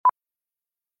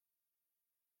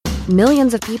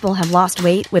Millions of people have lost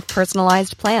weight with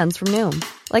personalized plans from Noom.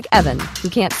 Like Evan, who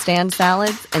can't stand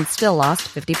salads and still lost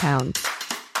 50 pounds.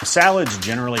 Salads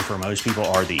generally for most people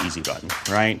are the easy button,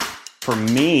 right? For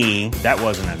me, that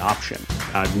wasn't an option.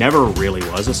 I never really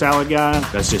was a salad guy.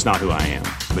 That's just not who I am.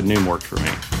 But Noom worked for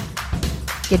me.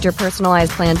 Get your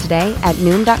personalized plan today at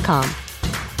Noom.com.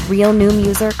 Real Noom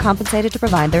user compensated to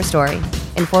provide their story.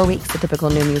 In 4 weeks, the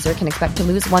typical Noom user can expect to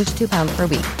lose 1 to 2 pounds per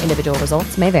week. Individual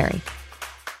results may vary.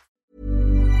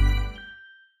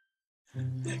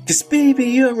 Cause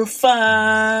baby, you're a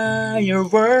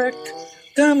firework.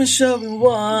 Come and show me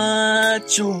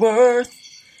what you're worth.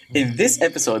 In this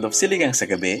episode of Siligang sa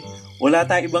Gabi, wala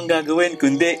tayong ibang gagawin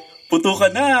kundi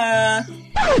putukan na!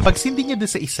 Pagsindi niya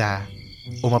doon sa isa,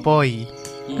 umapoy.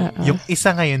 Yung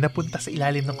isa ngayon napunta sa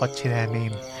ilalim ng kotse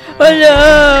namin. Wala!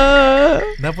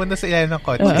 Napunta sa ilalim ng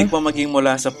kotse. Hindi pa maging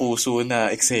mula sa puso na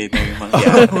eksena yung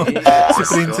mangyari. Si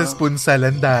Princess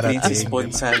Punsalan darating. Princess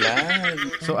Punsalan.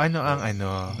 So ano ang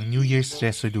New Year's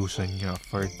resolution nyo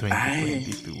for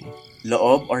 2022?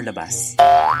 Loob or labas?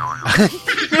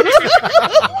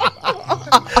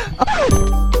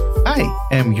 I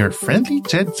am your friendly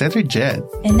Jed Setter Jed.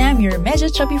 And I'm your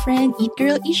medyo chubby friend, Eat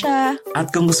Girl Isha.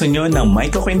 At kung gusto nyo ng may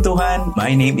kukwentuhan,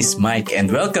 my name is Mike and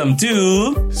welcome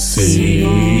to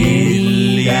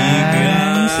Siligang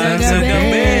sa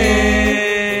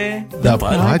Gabi, the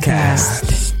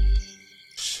podcast.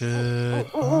 Should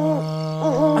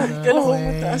Ay, kailan ko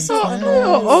mataas sa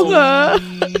Oo nga.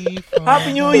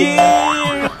 Happy New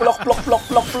Year! Plok, plok, plok,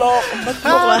 plok, plok.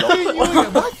 Happy New Year!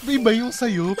 Bakit iba yung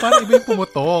sayo? Parang iba yung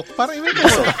pumutok.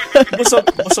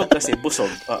 Busog kasi,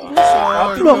 busog.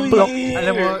 Happy Plok, New plok. Year!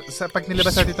 Alam mo, pag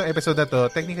nilabas natin itong episode na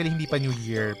to, technically hindi pa New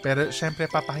Year. Pero syempre,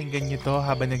 papakinggan nyo to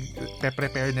habang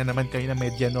nag-prepare na naman kayo ng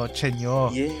medianoche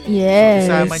nyo. Yes.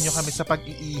 So, isama nyo kami sa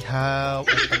pag-iihaw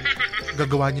at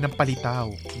gagawa nyo ng palitaw.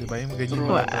 Di ba? Yung ganyan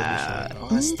mga tradition.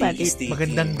 Sticky.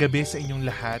 Magandang gabi sa inyong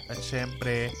lahat. At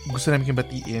syempre, gusto namin kayong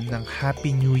batiin ng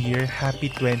Happy New Year, Happy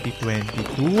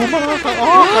 2022.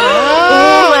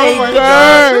 Oh my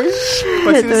gosh!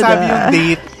 Pag sinasabi yung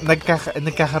date,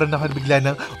 nagkakaroon ako bigla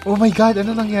ng, oh my God,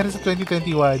 ano nangyari sa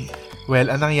 2021? Well,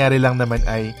 ang nangyari lang naman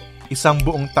ay isang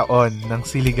buong taon ng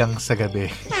Siligang sa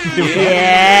Gabi.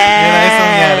 Yes! Yan ang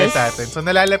isang nangyari sa atin. So,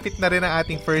 nalalapit na rin ang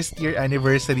ating first year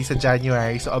anniversary sa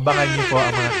January. So, abangan niyo po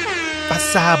ang mga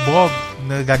pasabog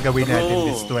na gagawin natin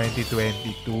this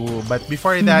 2022. But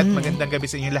before that, magandang gabi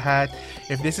sa inyo lahat.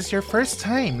 If this is your first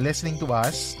time listening to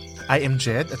us, I am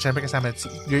Jed. At syempre kasama natin si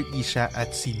Girl Isha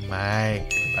at si Mike.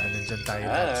 Diba? Nandyan tayo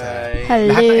sa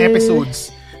lahat ng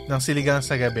episodes ng Siligang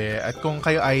sa Gabi. At kung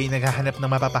kayo ay naghahanap ng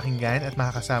mapapakinggan at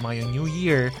makakasama ngayong New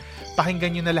Year,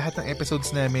 pakinggan nyo na lahat ng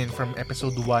episodes namin from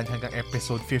episode 1 hanggang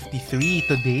episode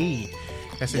 53 today.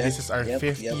 Kasi this is our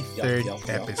 53rd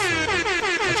episode.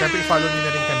 At syempre, i-follow nyo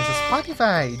na rin kami sa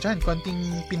Spotify. Diyan, konting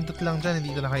pindot lang dyan.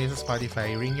 Nandito na kayo sa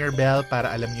Spotify. Ring your bell para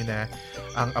alam nyo na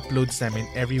ang uploads namin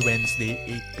every Wednesday,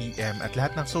 8 p.m. At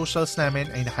lahat ng socials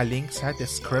namin ay nakalink sa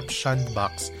description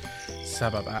box sa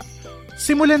baba.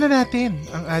 Simulan na natin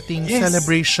ang ating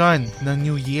celebration ng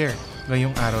New Year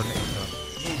ngayong araw na ito.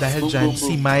 Dahil dyan,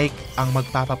 si Mike ang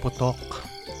magpapaputok.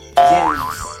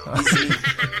 Yes!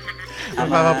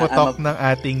 Magpapaputok ng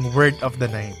ating word of the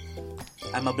night.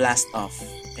 I'm a blast off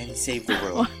and save the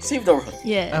world. Save the world.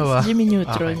 Yes, Jimmy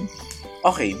Neutron.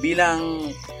 Okay,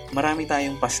 bilang marami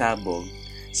tayong pasabog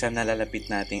sa nalalapit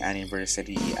nating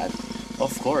anniversary at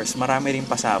of course, marami rin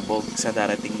pasabog sa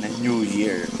darating na New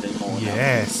Year.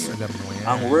 Yes, alam mo yan.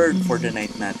 Ang word for the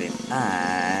night natin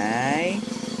ay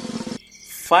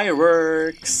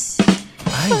fireworks.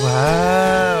 Ay,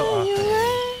 wow! Okay.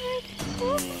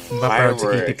 Ma-proud si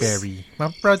Katy Perry.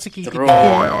 Ma-proud si Katy Perry.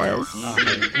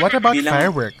 Okay. What about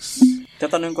fireworks?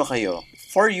 Tatanungin ko kayo,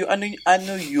 for you, ano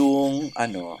yung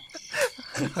Akala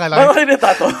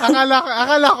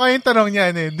ko yung tanong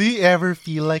niya, do you ever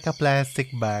feel like a plastic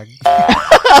bag?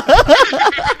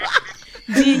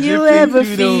 Do you ever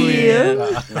feel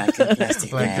like a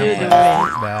plastic bag?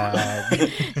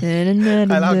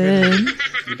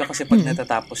 Di ba kasi pag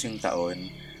natatapos yung taon,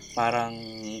 parang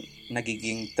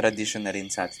nagiging tradition na rin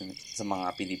sa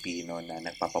mga Pilipino na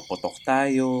nagpapaputok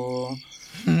tayo.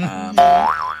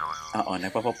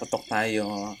 Nagpapaputok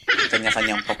tayo.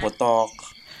 Kanya-kanyang paputok.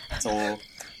 So,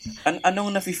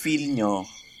 anong nafe-feel nyo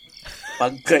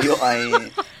pag kayo ay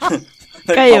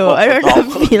kayo, ano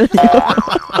na-feel nyo?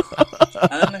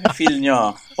 Ano na-feel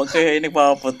nyo pag kayo ay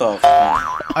nagpapaputok?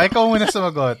 Ay, ikaw muna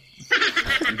sumagot.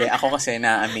 Hindi, ako kasi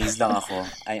na-amazed lang ako.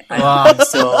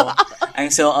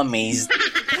 I'm so amazed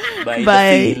by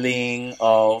the feeling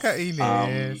of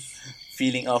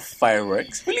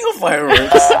fireworks. Feeling of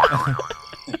fireworks.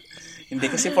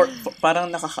 Hindi, kasi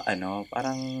parang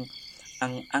parang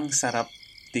ang sarap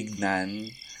tignan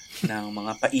ng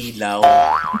mga pailaw.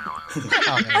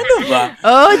 Ano ba?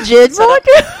 Oh, Jed,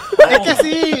 bakit?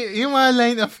 Kasi yung mga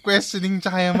line of questioning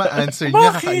tsaka yung mga answer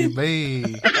niya kakaiba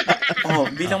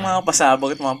Bilang mga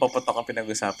pasabog at mga papatok ang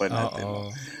pinag-usapan natin.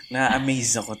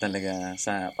 Na-amaze ako talaga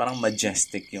sa parang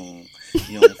majestic yung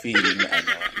feeling na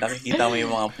nakikita mo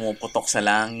yung mga pumuputok sa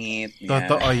langit.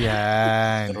 Totoo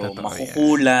yan. Pero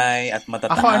makukulay at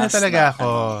matataas.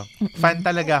 Ako fan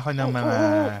talaga ako ng mga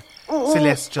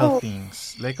celestial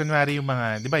things. Like, kunwari yung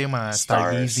mga, di ba, yung mga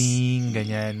stargazing,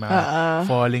 ganyan, mga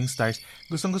falling stars.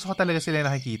 Gustong-gusto ko talaga sila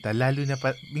nakikita, lalo na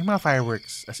yung mga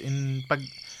fireworks. As in, pag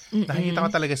nakikita ko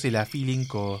talaga sila, feeling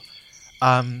ko,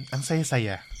 ang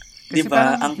saya-saya. Kasi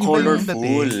diba? Ang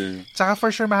colorful. Tsaka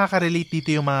for sure makaka-relate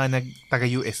dito yung mga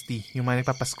taga-UST, yung mga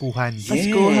nagpapaskuhan. Yes.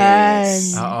 Paskuhan.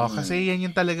 Oo, kasi yan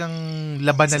yung talagang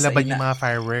laban na laban yung mga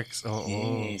fireworks. Oo.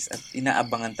 Yes, at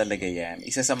inaabangan talaga yan.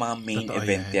 Isa sa mga main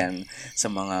event yan sa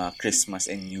mga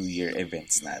Christmas and New Year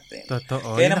events natin.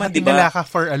 Totoo. Kaya yung naman, nakatingala ka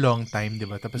for a long time,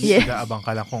 diba? Tapos nag-aabang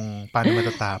ka lang kung paano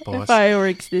matatapos.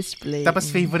 Fireworks display.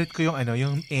 Tapos favorite ko yung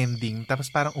yung ending.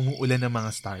 Tapos parang umuulan ng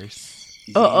mga stars.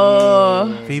 Oo.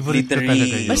 Favorite ko talaga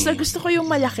yun. Basta gusto ko yung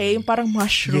malaki, yung parang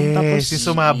mushroom. Yes, Tapos yung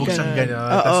sumabog siyang gano'n.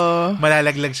 Tapos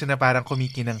malalaglag siya na parang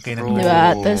kumikinang-kinang.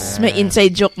 Diba? Tapos may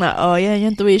inside joke na, yan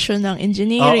yung tuition ng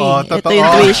engineering. Totoo. Ito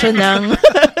yung tuition ng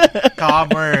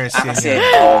commerce. Kasi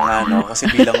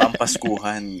bilang ang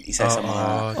Paskuhan, isa sa mga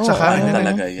tsaka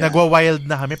talaga yan. nagwa-wild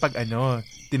na kami pag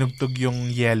tinugtog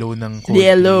yung yellow ng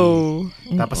Coldplay. yellow.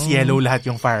 Tapos yellow lahat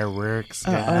yung fireworks.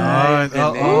 Ganon.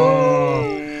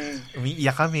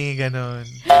 Umiiyak kami, ganon.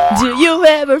 Do you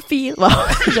ever feel? Wow.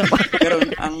 Pero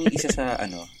ang isa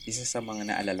sa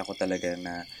mga naalala ko talaga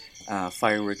na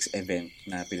fireworks event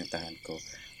na pinuntahan ko.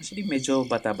 Actually, medyo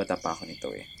bata-bata pa ako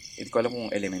nito eh. Hindi ko alam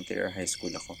kung elementary or high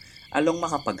school ako. Along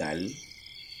Makapagal.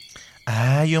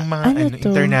 Yung mga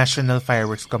international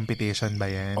fireworks competition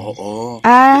ba yan? Oo.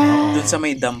 Doon sa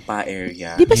may Dampa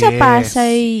area. Di ba sa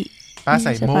Pasay?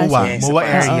 Pasay, MOA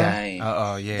area.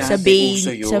 Oo, yes.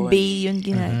 Sa Bay yun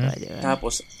ginagawa, diba?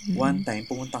 Tapos, one time,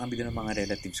 pumunta kami doon ng mga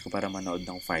relatives ko para manood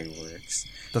ng fireworks.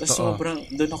 Totoo. Tapos sobrang,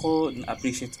 doon ako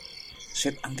na-appreciate,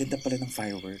 ang ganda pala ng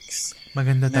fireworks.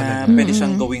 Maganda talaga. Na pwede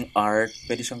siyang gawing art,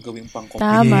 pwede siyang gawing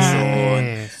pang-competition,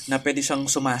 na pwede siyang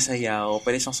sumasayaw,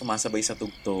 pwede siyang sumasabay sa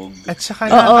tugtog. At saka,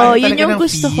 yun yung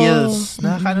gusto feels. ko.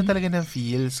 Nakakaano talaga ng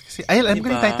feels. Kasi, alam ko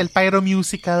yung title,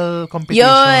 Pyro-musical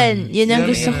Competition. Yun ang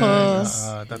gusto ko.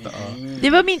 Totoo.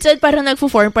 Di ba minsan parang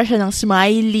nagpo-form pa siya ng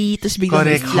smiley, tapos biglang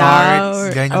may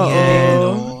flower. Hearts, ganyan.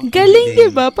 Galing,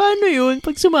 di ba? Paano yun?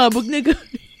 Pag sumabog na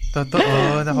gano'n.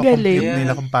 Totoo, nakakompute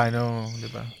nila kung paano, di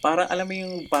ba? Parang, alam mo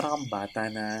yung parang kang bata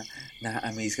na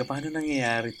na-amaze ka, paano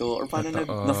nangyayari to? Or paano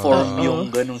na-form yung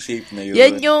ganong shape na yun?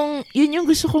 Yun yung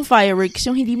gusto kong fireworks,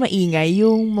 yung hindi maingay,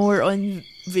 yung more on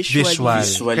visual.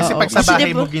 Kasi pag sa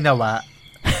bahay mo ginawa,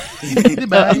 di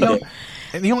ba?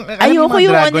 Ayoko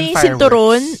yung yung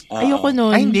sinturon. Ayoko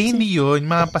nun. Ay, hindi yun.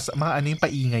 Mga yung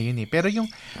paingay yun eh. Pero yung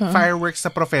fireworks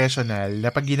sa professional,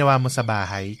 na pag ginawa mo sa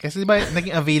bahay, kasi diba,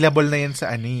 naging available na yan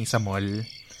sa sa mall.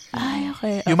 Ay,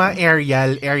 okay. Yung mga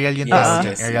aerial yung tawag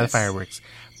dyan, aerial fireworks.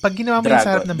 Pag ginawa mo yung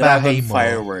sa harap ng bahay mo,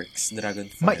 Dragon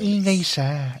fireworks. Maingay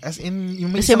siya. As in,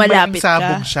 yung may kasi malapit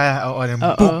sabog siya.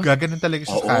 Ganun talaga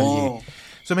siya sa kalye.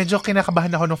 So, medyo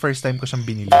kinakabahan ako nung first time ko siyang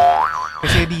binili.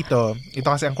 Kasi dito, ito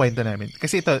kasi ang kwento namin.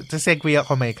 Kasi ito, sa segue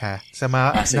ako, Mike, ha? Sa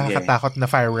mga nakakatakot na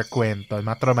firework kwento,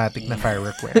 mga traumatic na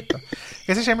firework kwento.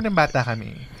 Kasi syempre ng bata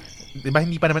kami. Diba,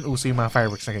 hindi pa naman uso yung mga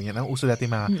fireworks na ganyan. Ang uso dati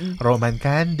mga Roman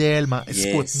candle, mga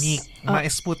Sputnik. Mga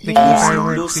Sputnik na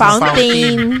fireworks.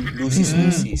 Fountain.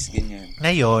 Lucis, ganyan.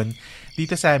 Ngayon,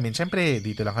 dito sa amin, syempre,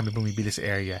 dito lang kami bumibili sa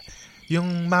area.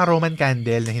 Yung mga Roman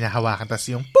candle na hinahawakan, tapos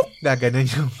yung gaganon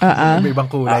yung may ibang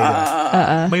kulay.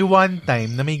 May one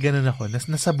time na may ganon ako,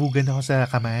 nasabugan ako sa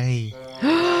kamay.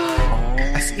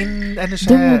 As in,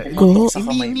 siya,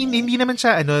 hindi naman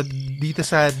siya, dito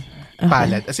sa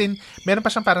palad. As in, meron pa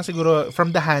siyang parang siguro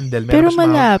from the handle, meron pa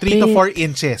siyang 3 to 4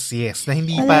 inches, yes, na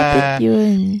hindi pa,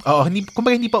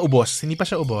 kumbaga hindi pa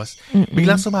siya ubos.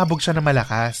 Biglang sumabog siya na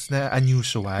malakas, na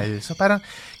unusual. So parang,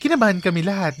 kinabahan kami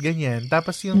lahat, ganyan.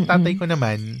 Tapos yung tatay ko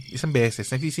naman, isang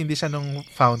beses, nagsisindi siya ng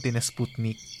fountain na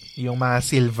Sputnik, yung mga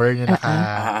silver na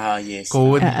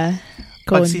naka-cone.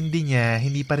 Pagsindi niya,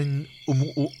 hindi pa rin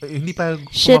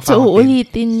so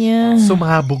uulitin niya.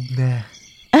 Sumabog na.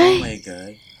 Oh my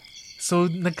God. So,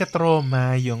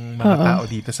 nagka-trauma yung mga tao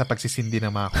dito sa pagsisindi ng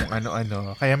mga kung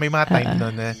ano-ano. Kaya may mga time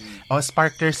doon na,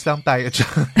 sparklers lang tayo.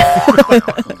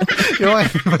 Yung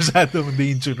hindi masyadong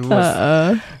dangerous.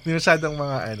 Hindi masyadong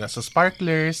mga so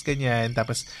sparklers, ganyan.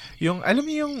 Tapos, yung, alam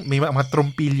niyo yung, may mga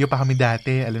trompilyo pa kami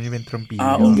dati. Alam niyo ba yung trompilyo?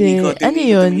 Ano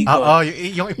yun?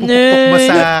 Yung ipupukpok mo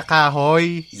sa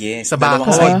kahoy. Yes, sa bako.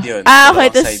 side yun. Okay,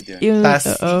 tapos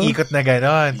iikot na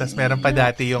gano'n. Tapos meron pa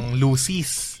dati yung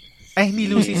lucis. Ay,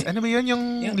 hindi lucis. Ano ba yun? Yung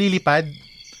lilipad?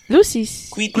 Lucis.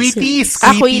 Quitis.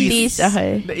 Quitis.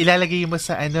 Okay. Ilalagay mo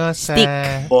sa sa... Stick.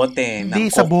 Bote ng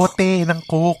Hindi, Coke. sa bote ng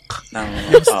Coke.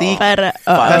 Yung stick. Para,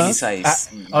 Funny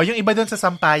size. Yung iba doon sa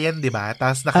sampayan, di ba?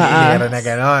 Tapos nakailera na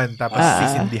gano'n. Tapos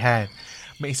sisindihan.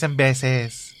 May isang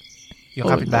beses, yung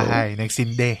kapitbahay,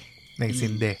 nagsindi.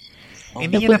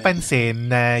 Hindi niya napansin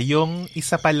na yung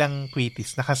isa palang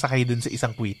quitis, nakasakay dun sa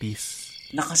isang quitis.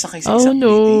 Nakasakay sa isang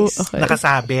quitis. Okay.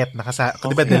 Nakasabit.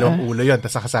 Di ba dalawang ulo yun,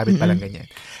 tapos nakasabit palang ganyan.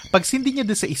 Pag sindi niya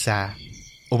doon sa isa,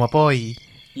 umapoy.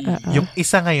 Yung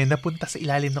isa ngayon, napunta sa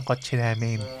ilalim ng kotse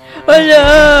namin. Wala!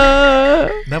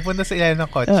 Napunta sa ilalim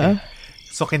ng kotse.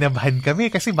 So, kinabahan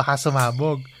kami kasi baka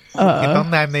sumabog.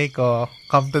 Itong nanay ko,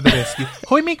 come to the rescue.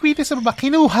 Hoy, may quitis sa baba.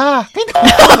 Kinuha!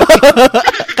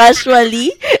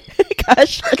 Casually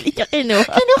niya kinuha.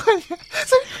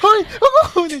 Sabi, hoy,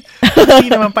 kukunin. Hindi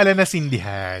naman pala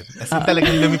nasindihan. As in,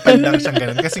 talagang lumipad lang siyang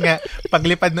ganun. Kasi nga,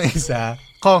 paglipad ng isa,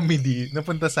 comedy,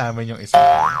 napunta sa amin yung isa.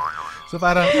 So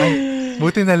parang,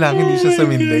 buti na lang, hindi siya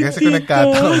sumindi. Kasi kung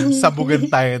nagkataon, sabugan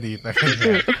tayo dito.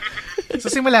 So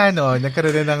simula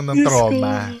nagkaroon na ng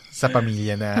trauma sa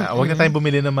pamilya na huwag na tayong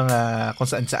bumili ng mga kung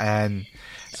saan-saan.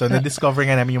 So, na-discover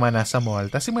nga namin yung mga nasa mall.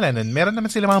 Tapos simula nun, meron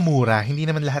naman sila mga mura. Hindi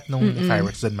naman lahat ng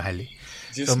fireworks doon mahal.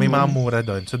 So, may mga mura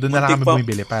doon. So, doon na lang kami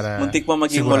bumibili para muntik pa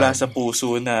maging mula sa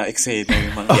puso na eksena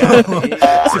yung mangyari.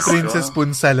 Si Princess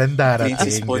Punsalan darating,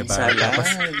 Princess Punsalan. Diba? Tapos,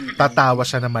 tatawa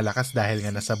siya na malakas dahil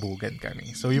nga nasabugan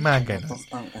kami. So, yung mga ganun.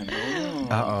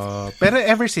 Oo. Pero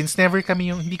ever since,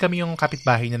 hindi kami yung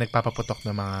kapitbahay na nagpapaputok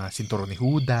ng mga sinturon ni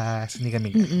Judas. Hindi kami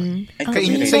ganun.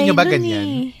 Sa inyo ba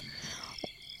ganyan?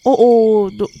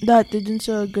 Oo, dati dun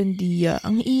sa Gandia,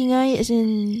 ang ingay, as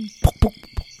in, puk,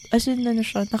 as in,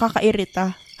 siya,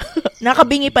 nakakairita.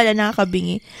 Nakabingi.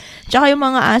 Tsaka yung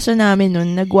mga aso namin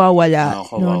nun, nagwawala,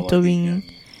 tuwing,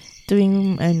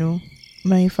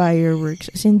 may fireworks.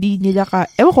 As in, hindi nila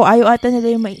ewan ko, ayaw ata nila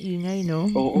yung maiingay,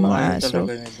 no? Oo, mga aso.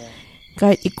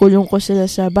 Kahit ikulong ko sila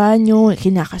sa banyo,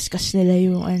 kinakaskas nila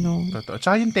yung Totoo.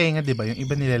 Tsaka yung tenga, di ba? Yung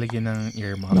iba nilalagyan ng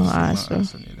earmuffs. Mga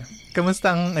aso nila.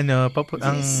 Kamusta ang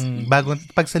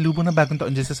pagsalubong ng bagong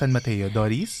taon dyan sa San Mateo,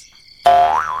 Doris?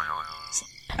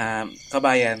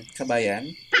 Kabayan.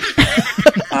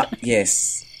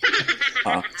 Yes.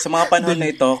 Sa mga panahon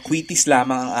na ito, quitis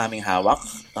lamang ang aming hawak.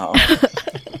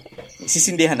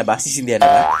 Sisindihan na ba? Sisindihan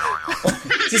na.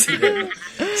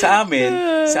 Sa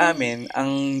amin,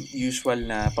 ang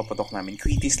usual na paputok namin,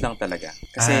 quitis lang talaga.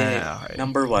 Kasi,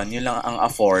 number one, yun lang ang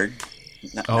afford.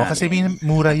 Kasi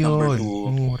mura yun. Number two,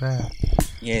 mura.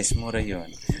 Yes, mura yun.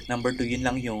 Number two, yun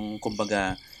lang yung,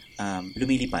 kumbaga,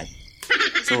 lumilipad.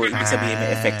 So, ibig sabihin,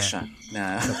 may effect siya.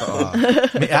 Totoo.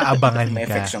 May aabangan may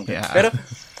ka. effect siyang pero,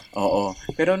 oo.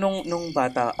 Pero nung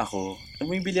bata ako,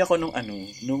 bumibili ako nung ano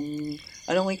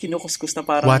yung kinukuskus na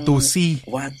parang... Watusi.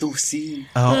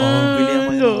 Oo. Bili ako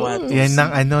ng Watusi. Yan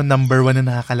ang number 1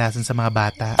 na nakakalason sa mga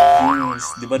bata. Yes.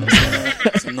 Di ba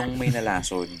nung may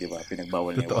nalason, di ba?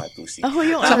 Pinagbawal na yung Watusi. Ako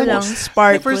yung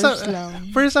sparkles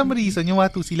lang. For some reason, yung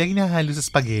Watusi lagi nahalo sa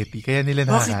spaghetti. Kaya nila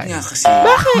nakakain. Bakit nga kasi?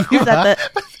 Diba?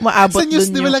 Maabot sa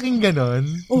news, dun di ba laging ganon?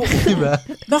 Oo. Diba?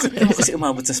 Bakit naman kasi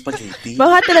umabot sa spaghetti?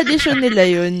 Baka tradisyon nila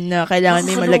yun na kailangan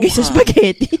na malagay sa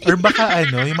spaghetti. Or baka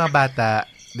yung mga bata,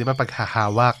 di ba,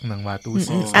 paghahawak ng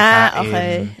Watusi.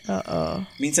 Okay. Oo.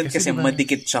 Minsan kasi diba,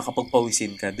 madikit siya kapag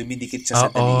pawisin ka. Dumidikit siya sa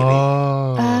daliri.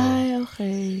 Ay,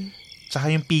 okay. Tsaka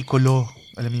yung piccolo.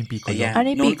 Alam mo yung piccolo? Ayan. Ano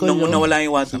yung piccolo? Nung nawala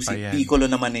yung Watusi, piccolo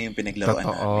naman na yung pinaglaruan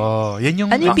namin. Yan yung,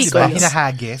 ano yung piccolo?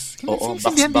 Hinahagis. Oo,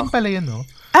 sinisindihan din pala yun, no?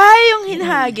 Yung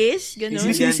hinahagis? Ganun?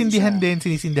 Sinisindihan din.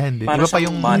 Iba pa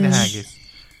yung hinahagis.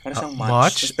 Para siyang match.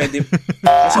 Match? Pwede,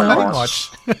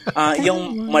 match.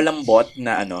 Yung malambot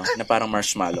na na parang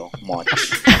marshmallow.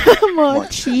 Match.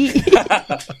 Mochi.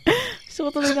 Gusto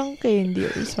ko talagang candy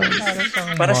or something.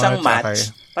 Para siyang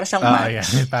match. Para siyang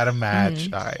match. Yeah. Para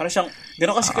match. Okay. Para siyang,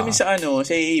 gano'n kasi kami sa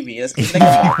sa AAB.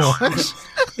 Nag-match.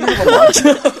 Hindi ba match?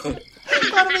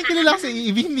 Parang may kilala sa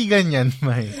AAB, hindi ganyan,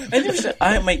 May.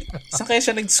 Saan kaya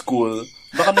siya nag-school?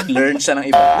 Baka nag-learn siya ng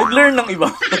iba. Nag-learn ng iba.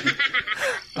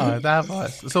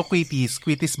 Tapos, so quitis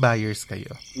buyers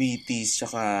kayo? Quitis,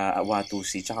 tsaka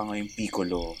Watusi, tsaka ngayon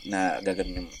piccolo na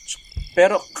gagawin yung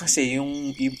Pero kasi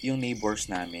yung neighbors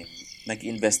namin,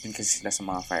 nag-invest din kasi sila sa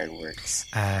mga fireworks.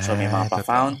 So may mga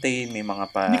pa-fountain, may mga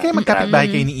pa... Hindi kayo magkapit-bahay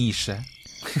kayo ni Isha?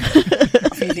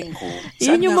 Feeling ko.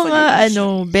 Yun yung mga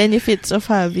benefits of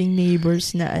having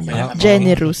neighbors na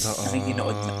generous.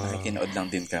 Nakikinood lang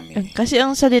din kami. Kasi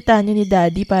ang salita ni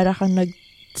Daddy para kang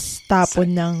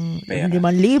nagtapon ng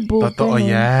 5,000. Totoo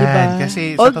yan. Diba?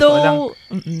 Kasi sa totoo lang,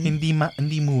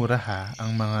 hindi mura ha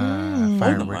ang mga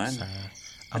fireworks.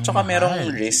 At saka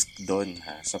merong risk doon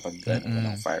sa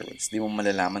ng fireworks. Di mo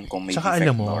malalaman kung may saka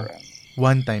defect alam mo, or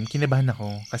one time, kinabahan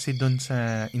ako kasi doon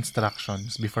sa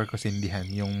instructions before ko sindihan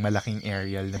yung malaking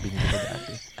aerial na binili ko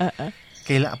dati.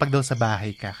 Pag daw sa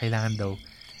bahay ka, kailangan daw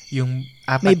yung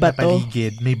apat na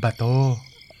paligid, may bato.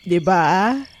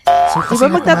 Diba? So,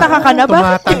 diba magtataka ka na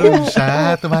ba?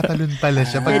 Tumatalon pala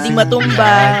siya. Pwedeng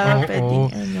matumba.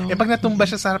 Oo. Pag natumba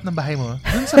siya sa harap ng bahay mo,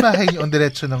 dun sa bahay niyo, on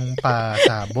diretso ng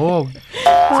pasabog.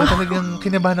 So talagang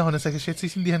kinabahan ako na sa shit,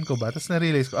 sisindihan ko ba? Tapos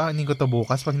na-realize ko, hindi ko to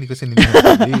bukas pag hindi ko sinindihan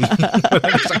today.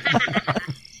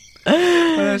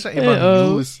 Wala siyang ibang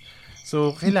use.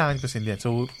 So, kailangan ko sindihan.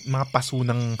 So, mga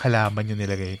pasunang halaman yung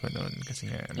nilagay ko noon. Kasi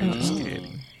nga, medyo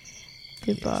scary.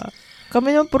 Diba?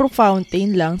 Kami nung puro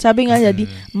fountain lang. Sabi nga Daddy,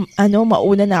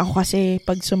 mauna na ako kasi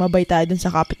pag sumabay tayo dun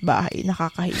sa kapitbahay,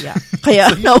 nakakahiya.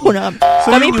 Kaya nauna kami.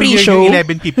 So, kami pre-show.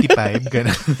 11:55,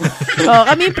 gano'n.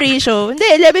 Kami pre-show. Hindi,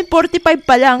 11:45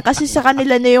 pa lang kasi sa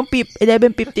kanila na yung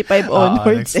 11:55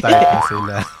 onwards. Nag-start na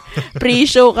sila.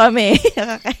 Pre-show kami.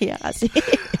 Nakakahiya kasi.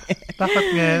 Takot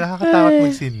nga, nakakatakot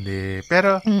magsindi.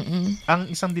 Pero, ang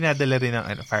isang dinadala rin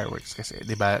ng fireworks kasi,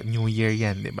 di ba, New Year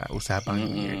yan, di ba? Usapang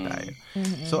New Year tayo.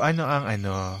 So,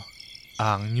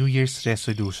 ang New Year's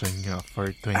resolution nyo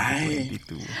for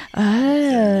 2022?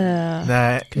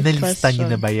 Nalista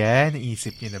nyo na ba yan?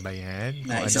 Naisip nyo na ba yan?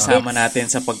 Isasama natin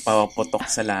sa pagpapaputok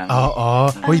sa langit. Oo.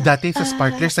 Hoy, dati sa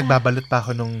Sparklers, nagbabalot pa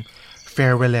ako nung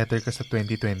farewell letter ko sa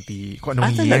 2020. Kung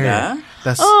anong year. Talaga?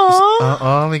 Tapos,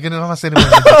 may ganun ako kasi naman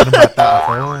nung bata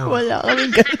ako. Wala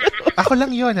kaming ganun. Ako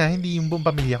lang yun hindi yung buong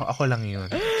pamilya ko. Ako lang yun.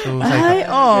 So,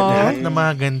 lahat ng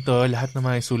mga ganito, lahat ng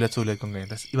mga sulat-sulat kong ganyan.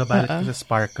 Tapos, ibabalot ko sa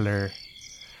sparkler.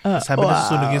 Sabi na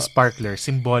susunog yung sparkler,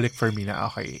 symbolic for me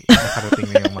na okay, nakarating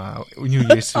na yung mga New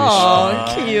Year's wish.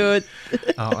 Cute.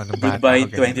 Goodbye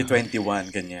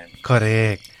 2021, ganyan.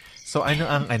 Correct. So, ano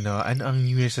ang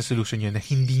New Year's resolution nyo na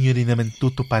hindi nyo rin naman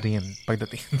tutuparin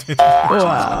pagdating?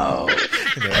 Wow.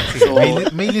 So,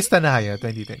 may lista na kayo,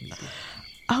 2022.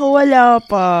 Ako wala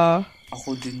pa.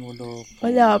 Ako din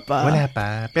Wala pa.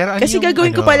 Pero ano kasi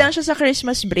gagawin ko pa lang siya sa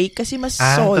Christmas break kasi mas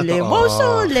solemn. Wow,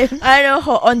 solemn.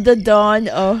 On the dawn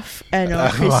of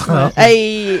Christmas.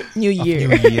 New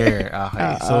Year. New Year.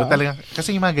 Okay. So talagang,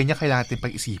 kasi yung mga ganyan kailangan natin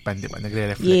pag-isipan, di ba?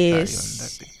 Nagre-reflect tayo yun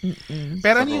dati.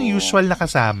 Pero ano yung usual na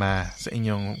kasama sa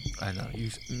inyong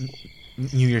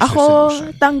New Year's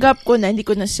resolution? Ako, tanggap ko na, hindi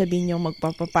ko na sabihin yung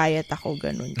magpapapayat ako,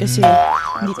 ganun. Kasi,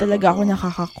 hindi talaga ako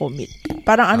nakaka-commit.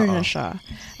 Parang na siya,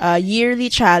 yearly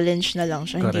challenge na lang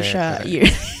siya. Hindi siya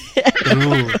yearly.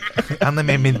 True. Ang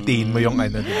na-maintain mo yung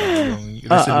yung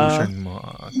resolution mo.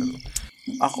 True.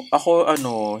 Ako,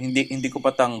 hindi ko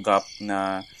patanggap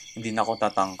na hindi na ako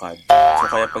tatangkad. So,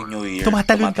 kaya pag New Year,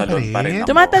 tumatalon ka pa rin ako.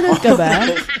 Tumatalon ka ba?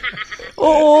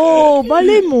 Oo,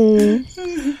 balay mo.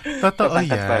 Totoo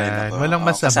yan. Walang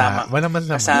masama.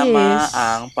 Kasama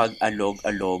ang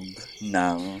pag-alog-alog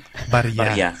ng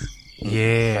barya.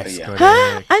 Yes, correct.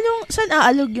 Saan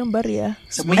aalog yung barya?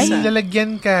 May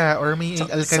lalagyan ka or may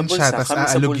alkansya, tapos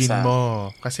aalugin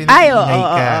mo. Kasi nag-ingay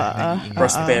ka.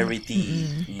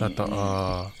 Prosperity. Totoo.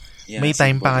 May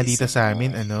time pa nga dito sa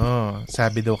amin,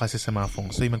 sabi daw kasi sa mga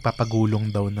feng shui, magpapagulong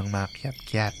daw ng mga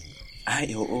kiat-kiat.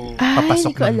 Ay, oo.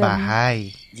 Papasok ng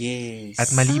bahay. Yes. At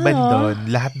maliban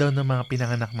doon, lahat daw ng mga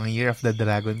pinanganak mga Year of the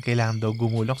Dragon, kailangan daw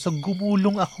gumulong. So,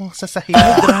 gumulong ako sa sahig.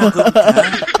 Dragon ka?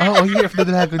 Oo, Year of the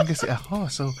Dragon kasi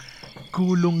ako. So,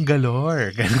 gulong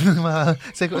galore. Ganun mga.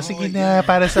 Sige na,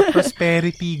 para sa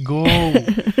prosperity, go.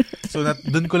 So,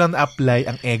 doon ko lang na-apply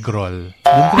ang egg roll.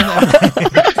 Doon ko lang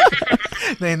na-apply.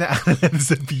 na inaaral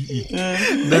sa PE.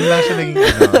 Doon lang siya naging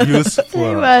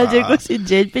useful. Imagine ko si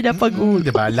Jen, pinapag-ulo.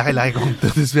 Diba? Laki-laki kong ito.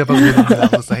 Tapos pinapag-ulo na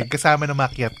ako sa kasama ng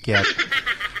mga kiat-kiat.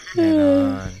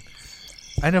 Ganon.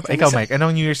 Ikaw, Mike,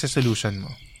 anong New Year's resolution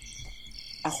mo?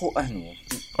 Ako,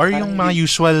 Or yung mga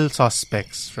usual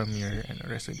suspects from your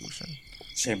resolution?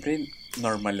 Siyempre,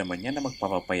 normal naman yan na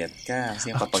magpapapayat ka.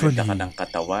 Kasi papaganda ka ng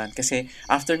katawan. Kasi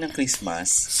after ng Christmas,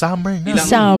 summer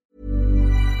na.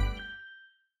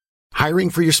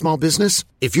 Hiring for your small business?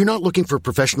 If you're not looking for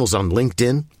professionals on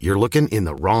LinkedIn, you're looking in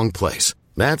the wrong place.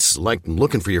 That's like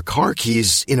looking for your car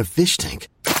keys in a fish tank.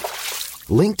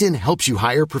 LinkedIn helps you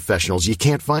hire professionals you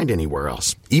can't find anywhere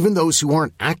else, even those who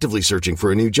aren't actively searching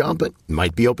for a new job but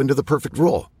might be open to the perfect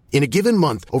role. In a given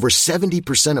month, over 70%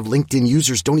 of LinkedIn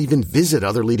users don't even visit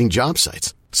other leading job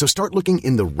sites. So start looking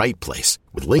in the right place.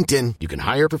 With LinkedIn, you can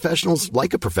hire professionals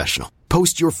like a professional.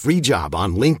 Post your free job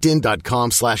on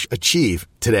linkedin.com/achieve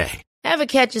today. Ever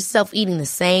catch yourself eating the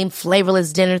same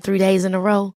flavorless dinner 3 days in a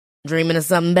row? Dreaming of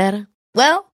something better?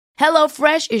 Well,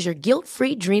 HelloFresh is your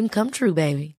guilt-free dream come true,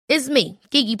 baby. It's me,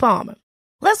 Keke Palmer.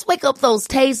 Let's wake up those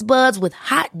taste buds with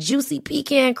hot, juicy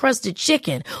pecan-crusted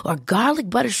chicken or garlic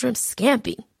butter shrimp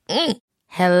scampi.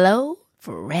 Hello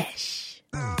Fresh.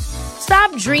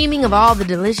 Stop dreaming of all the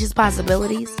delicious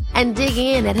possibilities and dig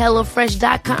in at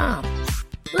HelloFresh.com.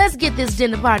 Let's get this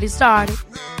dinner party started.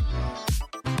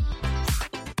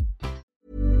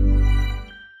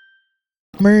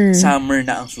 Summer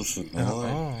na ang susunod.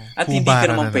 At hindi ka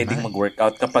naman pwedeng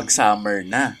mag-workout kapag summer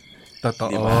na.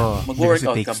 Totoo. Diba?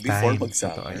 Mag-workout ka before Totoo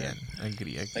mag-summer. yan.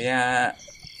 Agree. Kaya,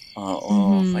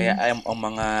 kaya ang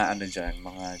mga, dyan,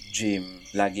 mga gym,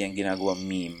 lagi ang ginagawang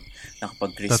meme na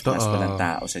kapag Christmas, walang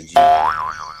tao sa gym.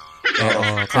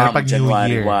 Pero pag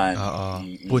January New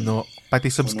Year, 1, puno.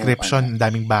 Pati subscription, ang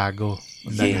daming bago.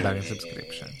 Ang daming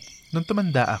subscription. Nung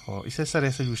tumanda ako, isa sa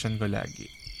resolution ko lagi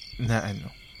na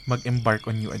mag-embark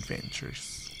on new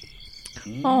adventures.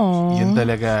 Yun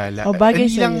talaga.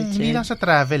 Hindi lang sa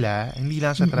travel, Hindi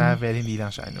lang sa travel, hindi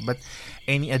lang sa but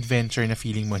any adventure na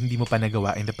feeling mo hindi mo pa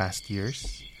nagawa in the past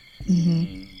years,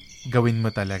 gawin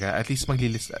mo talaga. At least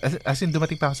maglilist. As in,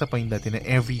 dumating pa ako sa point dati na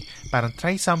parang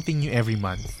try something new every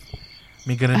month.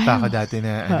 May ganun pa ako dati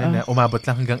na, na umabot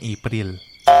lang hanggang April.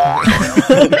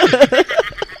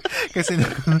 Kasi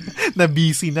na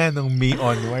busy na nung May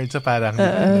onwards, so parang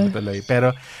tuloy.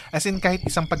 Pero as in, kahit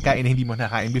isang pagkain na hindi mo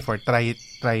nakain before, try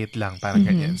it lang, parang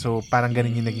ganyan. So parang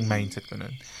ganun yung naging mindset ko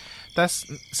nun. Tapos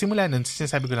simula nun,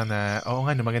 sinasabi ko lang na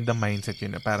magandang mindset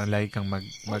yun, na parang lagi kang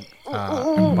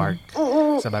embark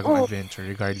sa bagong adventure,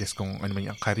 regardless kung ano man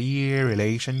yung career,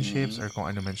 relationships, or kung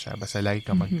ano man siya. Basta lagi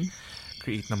kang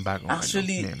mag-create ng bagong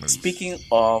memories. Speaking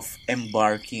of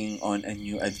embarking on a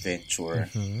new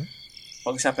adventure,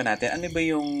 pag-usapan natin, ano ba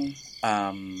yung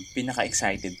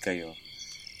pinaka-excited kayo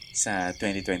sa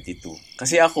 2022?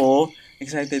 Kasi ako,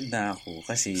 excited na ako.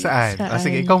 Kasi Saan?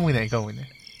 Sige, ikaw muna.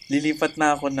 Lilipat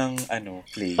na ako ng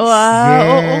place. Wow,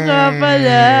 yes. Oo nga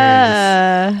pala.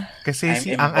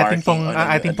 Kasi ang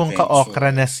ating pong ka-okra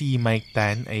na si Mike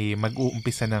Tan ay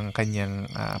mag-uumpisa ng kanyang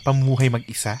pamumuhay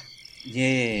mag-isa.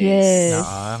 Yes.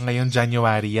 Ngayon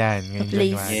January yan.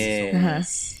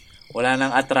 Yes. Wala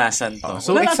nang atrasan to.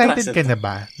 So, excited ka na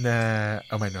ba na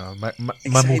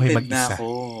mamuhay mag-isa? Excited na ako.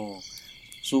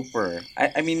 Super.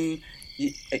 I mean,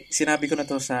 sinabi ko na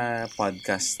to sa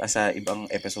podcast, sa ibang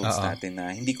episodes natin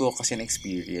na hindi ko kasi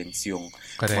na-experience yung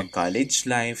mag-college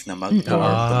life, na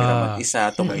tumira mag-isa,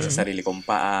 tumira sa sarili kong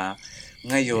paa.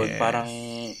 Ngayon, parang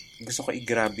gusto ko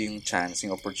i-grab yung chance,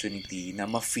 yung opportunity na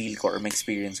ma-feel ko or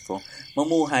ma-experience ko,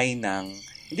 mamuhay ng,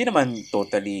 hindi naman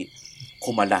totally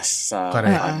kumalas sa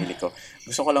family ko.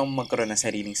 Gusto ko lang magkaroon ng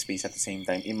sariling space at the same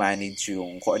time i-manage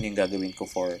yung kung ano yung gagawin ko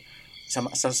sa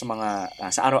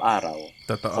araw-araw.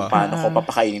 Totoo. Kung paano ko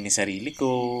papakainin yung sarili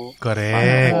ko. Correct.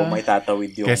 Paano ko may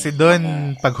tatawid yung kasi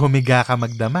doon, pag humiga ka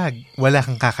magdamag, wala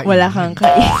kang kakainin. Yes.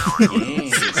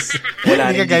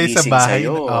 Wala rin gigising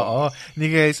sa'yo. Oo.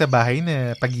 Hindi kaya sa bahay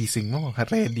na pagising mo,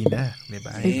 ready na.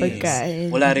 Diba? Yes.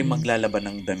 Wala rin maglalaban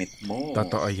ng damit mo.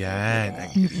 Totoo yan.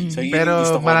 So, pero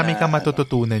marami kang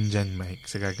matututunan dyan, Mike,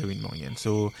 sa gagawin mo yan.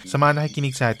 So, sa mga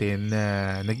nakikinig sa atin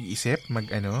na nag-iisip,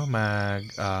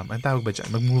 ang tawag ba dyan?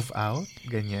 Mag-move out?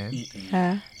 Ganyan.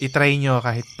 I-try nyo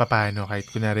kahit papano, kahit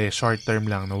kunwari short term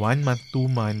lang, 1 month, 2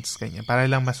 months, ganyan. Para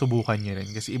lang masubukan nyo rin.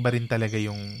 Kasi iba rin talaga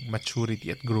yung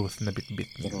maturity at growth na bit-bit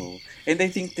nyo. And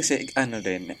I think kasi,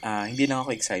 hindi lang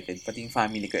ako excited, pati yung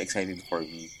family ko excited for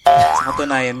me. Sa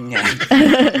katunayan niya,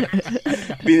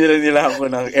 binila nila ako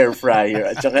ng air fryer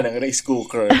at saka ng rice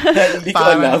cooker. Hindi ko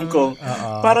alam kung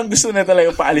parang gusto na talaga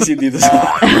paalisin dito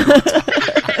sa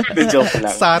the joke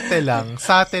lang.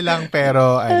 Sate lang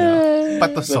pero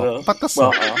patusok.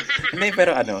 Hindi,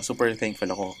 pero super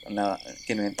thankful ako na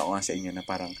kinuwento ko nga sa inyo na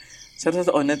parang sa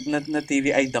totoo,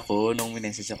 na-teary-eyed ako nung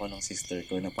minessage ako ng sister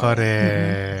ko na parang,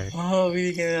 correct.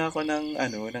 Binigyan ako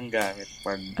ng gamit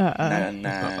pag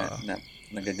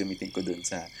nagagamitin ko dun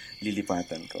sa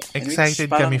lilipatan ko.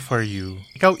 Excited kami for you.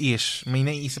 Ikaw, Ish, may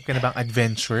naiisip ka na bang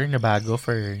adventure na bago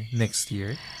for next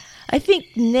year? I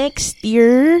think next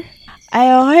year,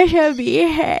 I shall be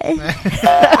here.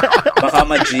 Baka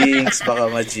ma-jinx.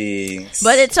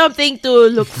 But it's something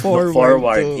to look forward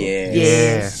to.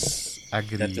 Yes.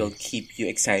 Agree. that will keep you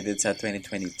excited sa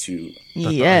 2022.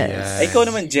 Yes. Ay, ikaw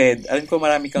naman, Jed. Alam ko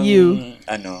marami kang, You.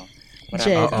 marami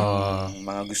Jed. kang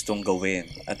mga gustong gawin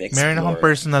at explore. Meron akong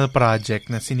personal project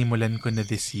na sinimulan ko na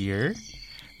this year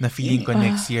na feeling ko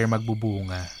next year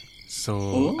magbubunga.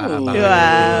 So, aabangan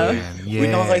natin yan. Yes. Uy,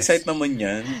 nakaka-excite naman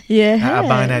yan. Yes.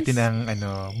 Aabangan natin ang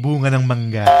bunga ng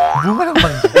mangga. Bunga ng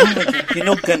mangga.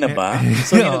 Hinog ka na ba?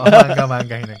 So, Oo,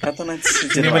 mangga. Hinog.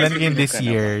 Sinimulan ko yun this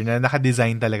year na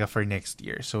naka-design talaga for next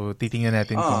year. So, titingnan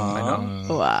natin kung anong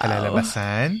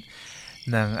kalalabasan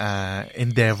ng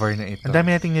endeavor na ito. Ang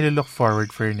dami nating nililook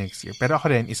forward for next year. Pero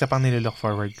ako rin, isa pang nililook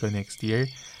forward ko next year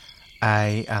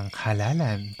ay ang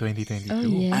Halalan 2022. Oh,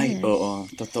 yes. Ay, oo.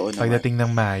 Totoo naman. Pagdating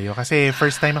ng Mayo. Kasi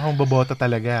first time akong boboto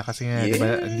talaga. Kasi nga,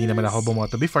 diba, hindi naman ako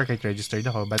bumoto before kahit registered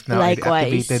ako. But now,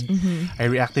 Likewise. I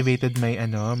reactivated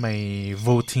my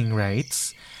voting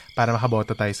rights para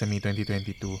makaboto tayo sa May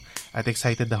 2022. At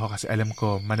excited ako kasi alam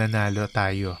ko, mananalo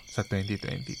tayo sa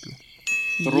 2022.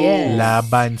 True. Yes.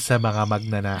 Laban sa mga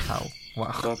magnanakaw.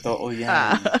 Wow. Totoo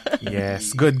yan.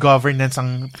 Yes. Good governance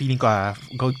ang feeling ko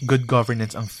good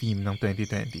governance ang theme ng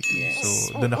 2022. Yes.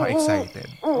 So, doon ako excited.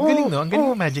 Ang galing, no? Ang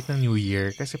galing ng magic ng New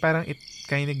Year kasi parang it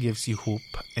kind of gives you hope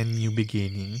and new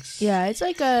beginnings. Yeah, it's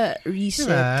like a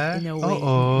reset Diba? in a way.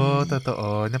 Oo,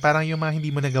 totoo. Na parang yung mga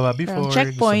hindi mo nagawa before.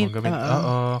 Checkpoint. Gusto mong gawin.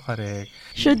 Oo, correct.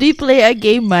 Should we play a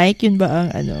game, Mike? Yun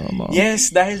ba ang mo? Yes,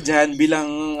 dahil dyan, bilang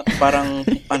parang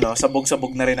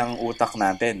sabog-sabog na rin ang utak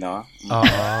natin, no?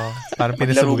 Oo. Parang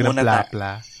pinasabog ng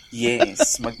plapla.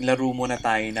 Yes, maglaro muna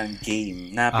tayo ng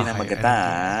game na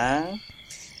pinamagatang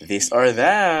This or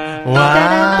That.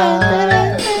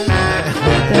 Wow!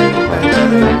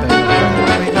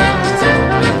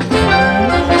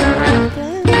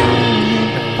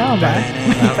 Tama ba?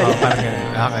 Parang ganun.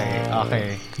 Okay.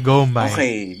 Go, Mike.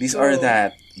 Okay, This or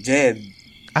That. Jed,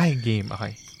 Ay, game.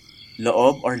 Okay.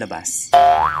 loob or labas?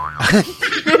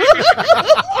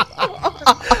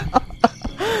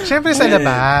 Siyempre sa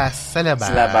labas. Sa labas.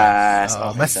 Sa labas.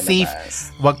 Oo, Okay, mas sa safe. labas.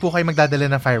 Huwag po kayo magdadala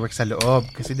ng fireworks sa loob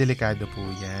kasi delikado po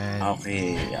yan.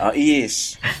 Okay.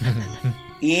 Ish.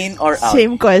 In or out?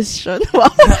 Same question. Wow.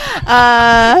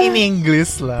 In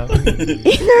English lang.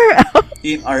 In or out?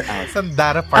 In or out?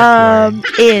 Sandara Park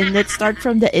In. Let's start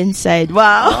from the inside.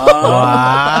 Wow.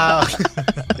 Wow.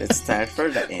 Let's start for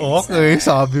the inside. Okay,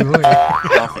 sabi mo eh.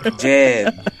 Okay. Jed,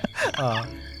 Oh,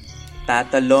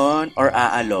 tatalon or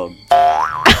aalog?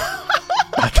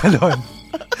 tatalon.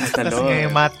 Kasi Tatalon. ngayon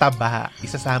mataba.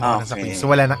 Isasama ko na sa Okay. quiz. So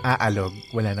wala nang aalog.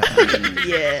 Wala nang aalog.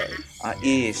 Yes.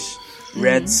 Ish.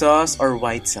 Red sauce or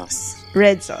white sauce?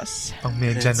 Red sauce. Pang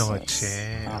Red medianoche.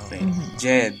 Okay.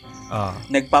 Jed, Oh.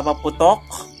 nagpapaputok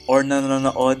or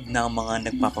nanonood ng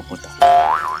mga nagpapaputok?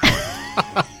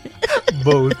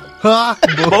 Both. Ha?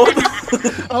 Both?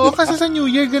 Oo, kasi sa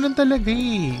New Year, ganun talaga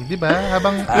eh. Di ba?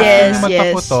 Habang Yes, yung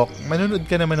magpaputok, manunod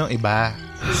ka naman ng iba.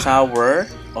 Shower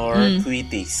or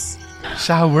tweeties?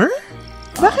 Shower?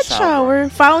 Bakit shower?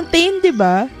 Fountain, di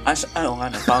ba? Oo nga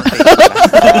na, fountain pala.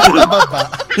 Baba.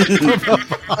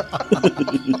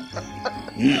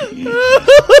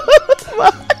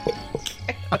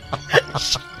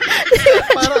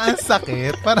 Parang ang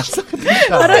sakit. Parang sakit.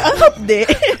 Parang ang hapde.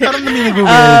 Parang may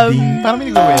nag-welding. Parang may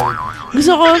nag-welding.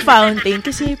 Gusto ko fountain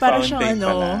kasi parang Fountain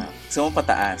siyang pala. So,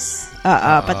 pataas.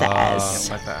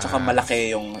 pataas. Tsaka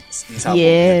malaki yung sabog.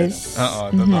 Yes. Oo,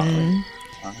 totoo.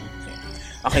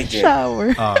 Okay, Jed.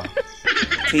 Shower.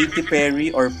 Katy Perry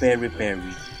or Perry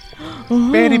Perry?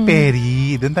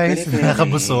 Peri-peri. Doon tayo sa Peri-peri.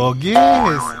 nakabusog.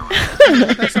 Yes.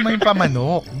 Doon tayo sa may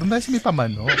pamanok. Doon tayo sa may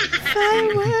pamanok.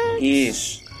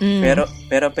 Ish. Pero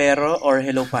or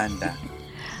Hello Panda?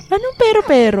 Anong pero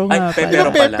Ay, nga pero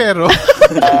pala? pala. Pero.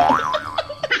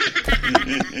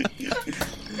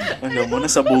 Alam mo,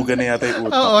 nasabugan na yata yung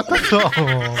utak. Oo, totoo.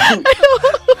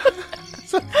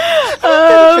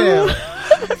 Pero.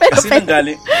 Kasi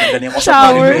nanggaling ako sa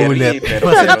Shower. Perry Ulit. Perry.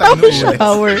 Pero Tapos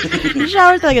shower.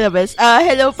 Shower talaga the best.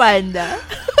 Hello, Panda.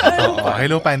 Oo,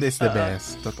 Hello Panda is the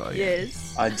best. Totoo yun.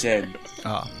 Yes. Jed,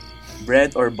 Oo.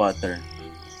 bread or butter?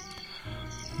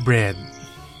 Bread.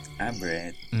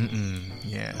 Bread.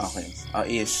 Yes. Okay.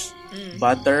 Ish.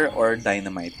 Butter or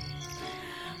dynamite?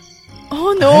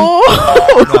 Oh, no!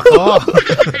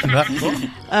 Nako.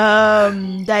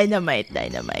 Dynamite.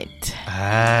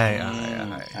 Ay, okay.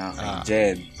 Okay.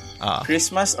 Jed,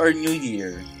 Christmas or New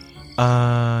Year?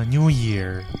 New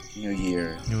Year. New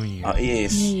Year.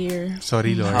 Ish. New Year.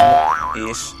 Sorry, Lord.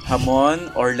 Ish.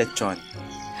 Hamon or lechon?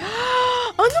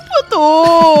 Ano po to?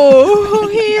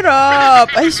 Ang hirap.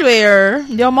 I swear.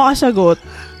 Hindi ako makasagot.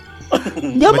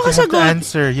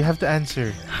 You have to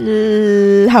answer.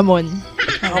 Hamon.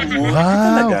 Hamon?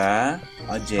 Wow. Talaga?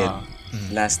 Jed.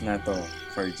 Last na to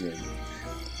for Jim.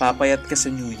 Papayat ka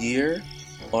sa New Year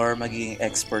or magiging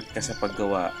expert ka sa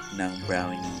paggawa ng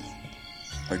brownie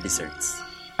or desserts?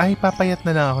 Ay, papayat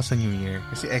na lang ako sa New Year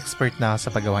kasi expert na ako sa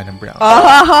paggawa ng brownie.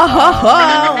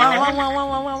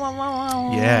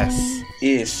 Yes.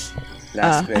 Ish.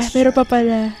 Last question. Pero pa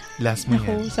pala. Last mo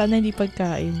yan. Sana hindi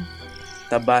pagkain.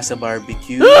 Taba sa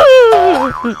barbecue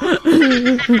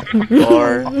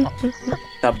or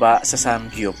taba sa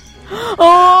samgyup?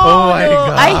 Oh my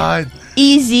God. Ay,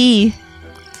 easy.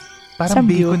 Parang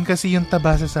Samgyup. bacon kasi yung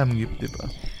taba sa samgyup, di ba?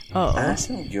 Oo.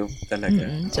 Samgyup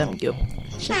talaga. Samgyup.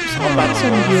 Parang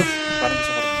Samgyup. Parang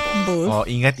gusto ko rin po. Both. Oh,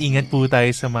 ingat-ingat po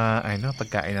tayo sa mga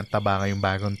pagkain ng taba ngayong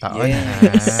bagong taon.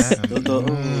 Yes.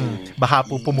 Totoo. Baka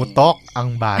po pumutok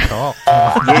ang batok.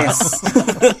 Yes.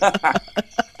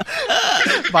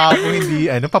 Baka po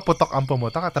hindi, paputok ang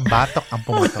pumutok at ang batok ang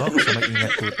pumutok. So,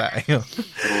 mag-ingat po tayo.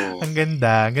 Ang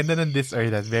ganda ng this or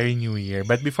that. Very New Year.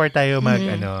 But before tayo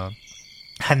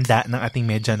handa ng ating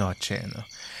medianoche,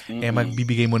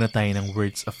 magbibigay muna tayo ng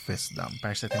words of wisdom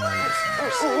para sa ating mga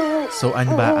listeners. So,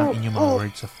 ano ba ang inyong mga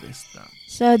words of wisdom?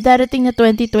 Sa darating na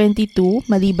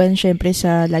 2022, maliban syempre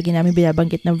sa lagi namin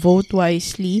binabanggit na vote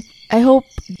wisely, I hope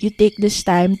you take this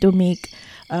time to make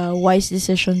wise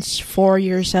decisions for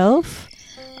yourself.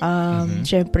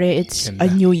 Syempre, it's a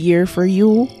new year for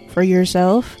you, for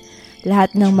yourself.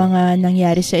 Lahat ng mga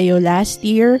nangyari sa iyo last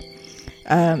year,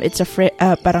 it's a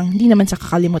parang hindi naman sa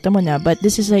kakalimutan mo na, but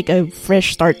this is like a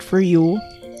fresh start for you,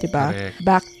 diba? Correct.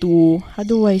 Back to, how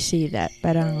do I say that?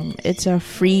 Parang it's a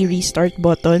free restart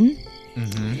button.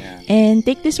 Yeah. And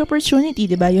take this opportunity,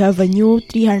 diba? You have a new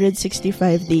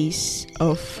 365 days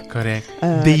of... Correct.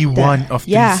 Day 1 of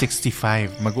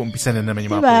 365. Mag-uumpisa na naman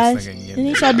yung mga diba? posts na ganyan.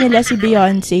 Yung sabi nila si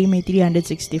Beyonce, may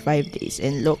 365 days.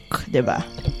 And look, diba?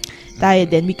 Tayo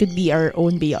din, we could be our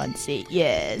own Beyonce.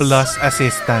 Yes. Plus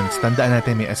assistance. Tandaan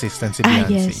natin may assistance si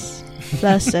Beyonce. Yes.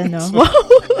 Plus,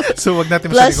 So, wag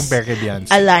natin Plus, masabi compare kay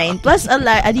Beyonce. Align. Plus,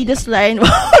 Adidas line.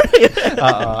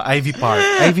 Ivy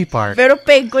Park. Pero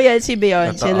peg ko yan si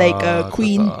Beyonce. Totoo, Like,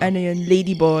 queen, totoo.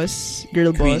 lady boss,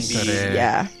 girl Queen boss. bee. Correct.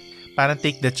 Yeah. Parang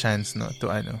take the chance,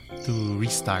 to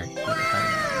restart.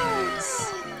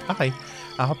 Okay.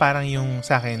 Ako parang yung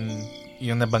sa akin,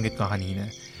 yung nabanggit ko kanina,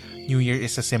 New Year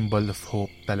is a symbol of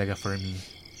hope talaga for me.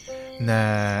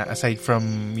 Na aside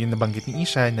from yung nabanggit ni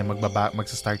Isha na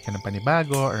magsa-start ka ng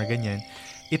panibago or ganyan,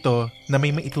 ito na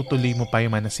may maitutuloy mo pa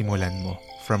yung manasimulan mo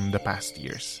from the past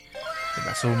years.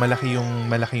 Diba? So malaki yung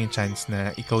chance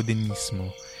na ikaw din mismo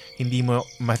hindi mo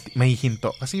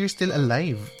mahihinto kasi you're still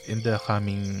alive in the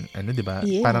coming diba?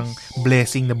 Yes. Parang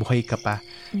blessing na buhay ka pa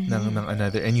ng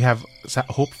another, and you have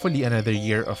hopefully another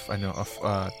year of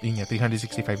 365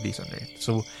 days on earth.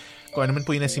 So kung ano man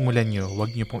po yung nasimulan nyo,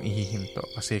 huwag nyo pong ihihinto.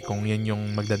 Kasi kung yan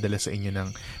yung magdadala sa inyo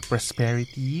ng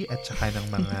prosperity at saka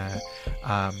ng mga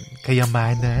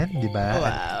kayamanan, di ba? Wow.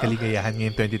 At kaligayahan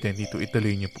ngayong 2022,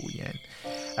 ituloy nyo po yan.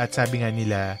 At sabi nga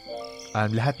nila,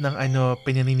 lahat ng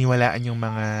pinaniniwalaan yung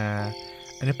mga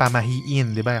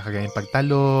pamahiin, di ba? Kagaya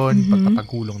pagtalon,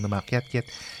 pagpapagulong na mga kiat-kiat.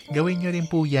 Gawin nyo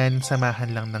rin po yan,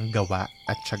 samahan lang ng gawa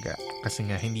at tiyaga. Kasi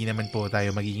nga, hindi naman po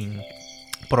tayo magiging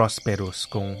prosperous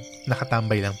kung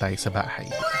nakatambay lang tayo sa bahay.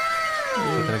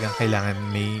 So talagang kailangan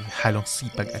may halong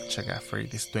sipag at tiyaga for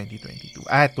this 2022.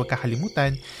 At huwag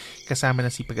kakalimutan, kasama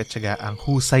ng sipag at tiyaga ang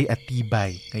husay at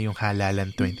tibay ngayong halalan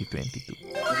 2022.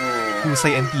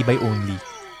 Husay and tibay only.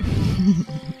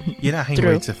 Yan ang aking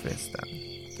True. words of wisdom.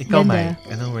 Ikaw, Ganda. Mike,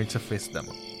 anong words of wisdom?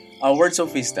 Words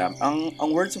of wisdom. Ang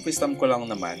words of wisdom ko lang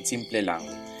naman, simple lang,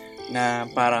 na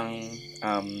parang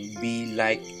be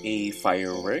like a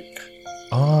firework.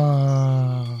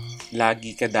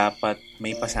 Lagi ka dapat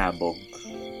may pasabog.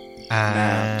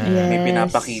 Na Yes. may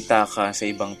pinapakita ka sa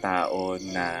ibang tao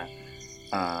na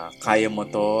kaya mo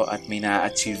to at may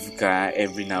na-achieve ka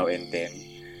every now and then.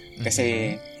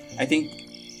 Kasi I think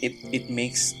it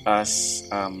makes us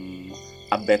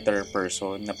a better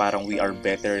person, na parang we are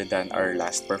better than our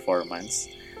last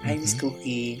performance. Hi, Miss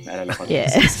Cookie. Naalala ko.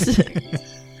 Yes.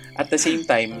 At the same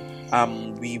time,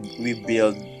 we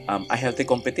build a healthy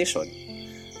competition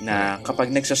na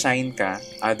kapag nagsashine ka,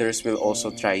 others will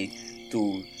also try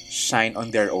to shine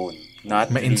on their own. Not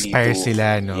Ma-inspire really to, sila,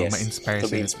 no? Yes, Ma-inspire to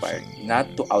be sila inspired. to shine. Not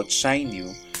to outshine you,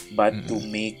 but to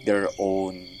make their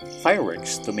own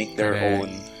fireworks, to make their Correct.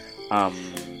 own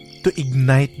To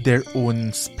ignite their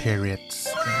own spirits.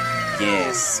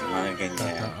 yes, mga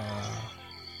ganyan.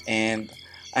 And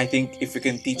I think if we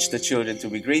can teach the children to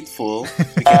be grateful,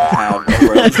 we can have a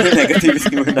world where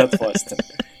negativity will not foster.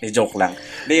 Joke lang.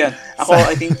 Hindi yun. Ako,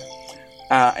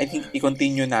 I think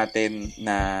i-continue natin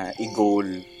na i-goal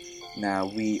na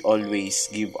we always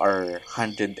give our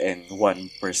 101%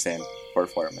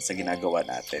 performance sa ginagawa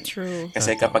natin. True.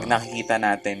 Kasi kapag nakikita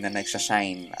natin na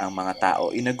nagsashine ang mga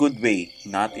tao in a good way,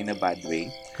 not in a bad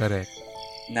way, Correct.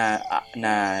 na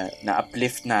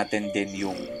uplift natin din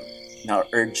yung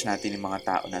na-urge natin yung mga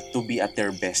tao na to be at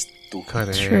their best too.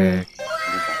 Correct. True.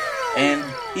 Diba? And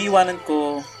iwanan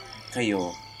ko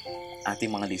kayo, ating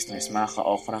mga listeners, mga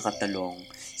ka-okra, katalong,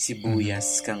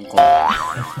 sibuyas, kangkong.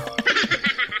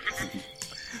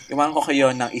 Iwanan ko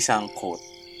kayo ng isang quote.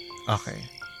 Okay.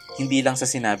 Hindi lang sa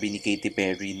sinabi ni Katy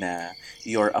Perry na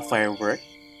you're a firework,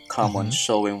 come on,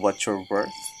 showing what you're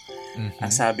worth.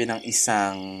 Ang sabi ng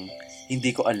isang,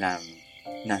 hindi ko alam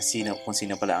na kung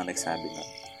sino pala ang nagsabi na.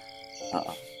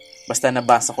 Basta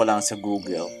nabasa ko lang sa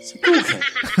Google.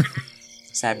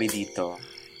 Sabi dito,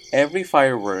 every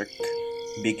firework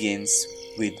begins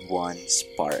with one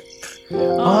spark.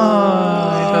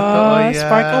 Totoo yan.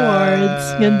 Spark Awards.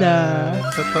 Ganda.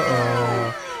 Totoo.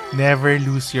 Never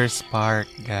lose your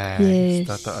spark, guys. Yes.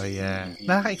 Totoo yan.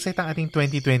 Nakaka-excite ang ating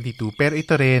 2022, pero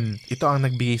ito ang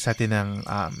nagbigay sa atin ng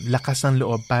lakas ng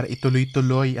loob para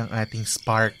ituloy-tuloy ang ating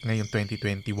spark ngayong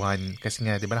 2021. Kasi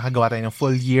nga, di ba, nakagawa tayo ng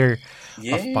full year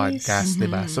of podcast,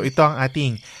 di ba? So, ito ang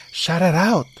ating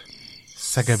shout-out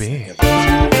sa gabi.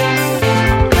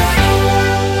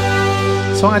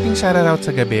 So, ang ating shoutout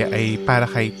sa gabi ay para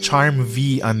kay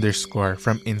CharmV_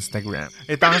 from Instagram.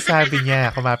 Ito ang sabi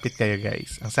niya. Kumapit kayo,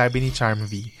 guys. Ang sabi ni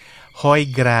CharmV, hoy,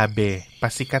 grabe.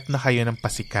 Pasikat na kayo ng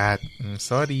pasikat.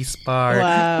 Sorry, Spark.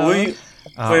 Wow. Uy,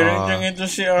 parang lang ito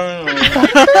si Arno.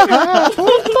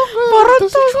 Parang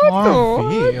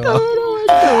CharmV.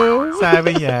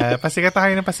 Sabi niya, pasikat na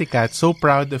kayo ng pasikat. So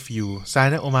proud of you.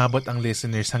 Sana umabot ang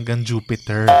listeners hanggang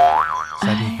Jupiter.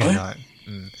 Sabi niya gano'n.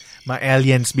 Mga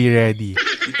aliens, be ready.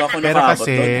 Pero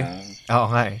kasi, oo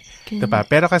nga eh. Diba?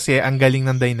 Pero kasi, ang galing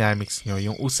ng dynamics nyo,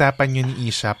 yung usapan nyo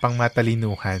ni Isha pang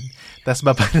matalinuhan, tas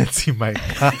babanat si Mike.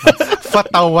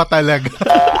 Fatawa talaga.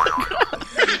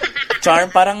 Charm,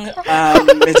 parang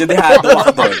medyo dehado ako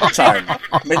doon. Charm,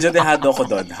 medyo dehado ako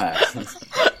doon, ha?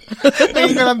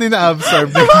 Ngayon ko lang din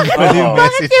na-absorb yung message.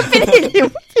 Bakit yung pinili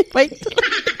mo si Mike?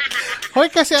 Hoy,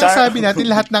 kasi ang sabi natin,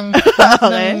 lahat ng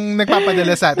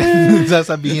nagpapadala sa atin,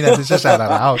 sasabihin natin siya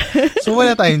shout-out. So,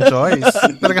 wala tayong choice.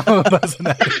 Talaga mababasa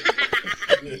natin.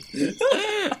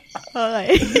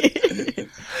 Okay.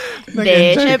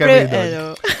 Nag-enjoy syempre, kami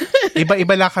doon.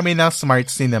 Iba-iba lang kami ng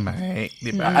smarts ni na Mike.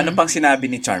 Diba? Ano pang sinabi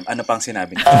ni Charm?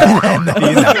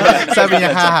 Sabi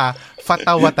niya, haha,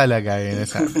 fatawa talaga. Yun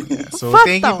ang sabi niya. So,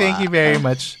 thank you very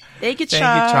much. Thank you,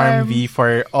 Charm V,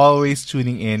 for always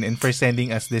tuning in and for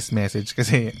sending us this message.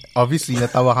 Kasi, obviously,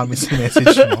 natawa kami sa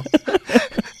message mo.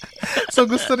 So,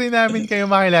 gusto rin namin kayo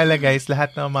makilala, guys.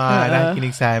 Lahat ng mga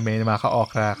nakikinig sa amin, mga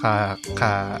ka-okra,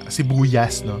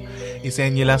 ka-sibuyas, no?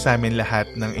 I-send nyo lang sa amin lahat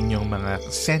ng inyong mga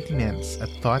sentiments at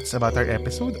thoughts about our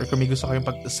episode. Or kung may gusto kayong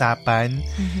pag-usapan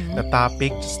na topic,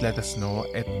 just let us know.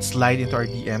 At slide into our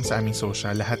DM sa aming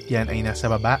social. Lahat yan ay nasa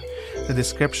baba sa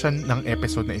description ng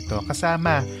episode na ito.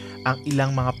 Kasama ang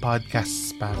ilang mga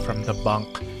podcasts pa from The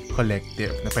Bunk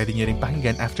Collective na pwede nyo rin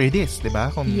pakinggan after this,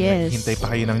 diba? Kung hintay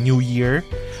pa kayo ng New Year,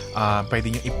 pwede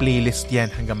nyo i-playlist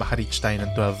yan hanggang maka-reach tayo ng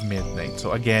 12 midnight.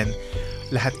 So again,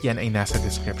 lahat yan ay nasa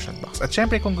description box. At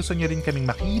syempre, kung gusto nyo ring kaming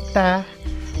makita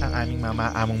ang aming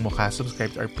mamaamong mukha, subscribe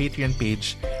to our Patreon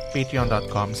page,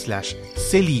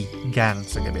 patreon.com/sillygang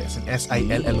sa gabi.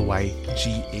 SILLYGANG.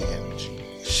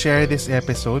 Share this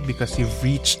episode because you've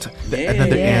reached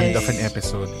another end of an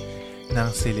episode ng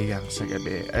Siligang sa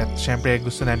Gabi. At syempre,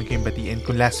 gusto namin kayong batiin.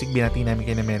 Kung last week binati namin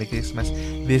kayo ng Merry Christmas,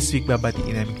 this week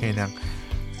babatiin namin kayo ng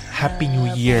Happy New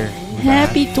Year.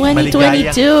 Happy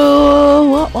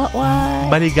 2022! What?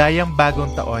 Maligayang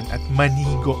bagong taon at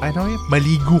maligo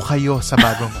kayo sa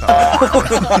bagong taon.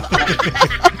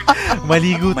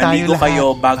 Maligo tayo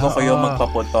lahat. Bago kayo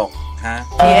magpaputok. Ha?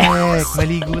 Yes.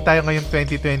 Maligo tayo ngayong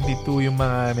 2022. Yung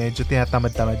mga medyo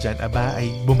tinatamad-tamad dyan, ay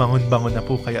bumangon-bangon na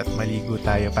po kayo at maligo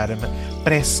tayo para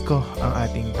presko ang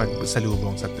ating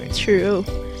pagsalubong sa 2022. True.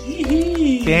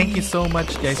 Thank you so much,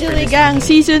 guys, for Siligang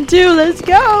listening. Season 2, let's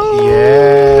go!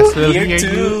 Yes, we'll hear two,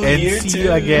 you and year see two.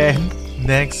 you again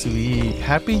next week.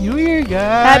 Happy New Year,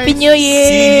 guys! Happy New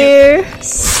Year!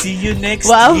 See you next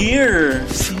year!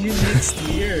 See you next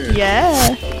year!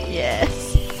 Yeah. Yes.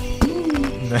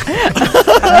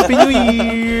 Happy New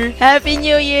Year! Happy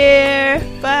New Year!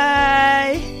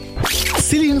 Bye!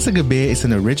 Siligang sa Gabi is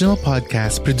an original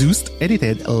podcast produced,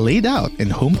 edited, laid out,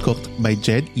 and home-cooked by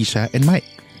Jed, Isha, and Mike.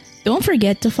 Don't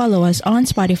forget to follow us on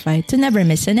Spotify to never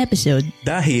miss an episode.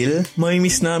 Dahil may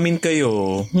miss namin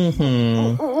kayo.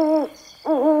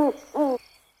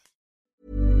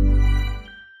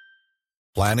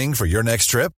 Planning for your next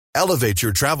trip? Elevate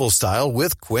your travel style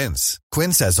with Quince.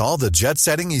 Quince has all the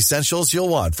jet-setting essentials you'll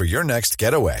want for your next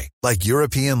getaway, like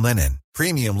European linen,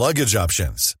 premium luggage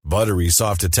options, buttery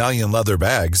soft Italian leather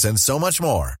bags, and so much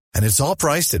more. And it's all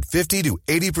priced at 50 to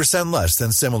 80% less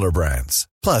than similar brands.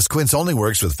 Plus, Quince only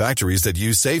works with factories that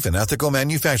use safe and ethical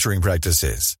manufacturing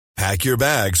practices. Pack your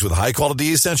bags with high-quality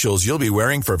essentials you'll be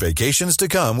wearing for vacations to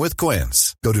come with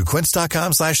Quince. Go to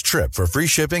quince.com/trip for free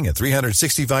shipping and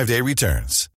 365-day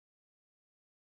returns.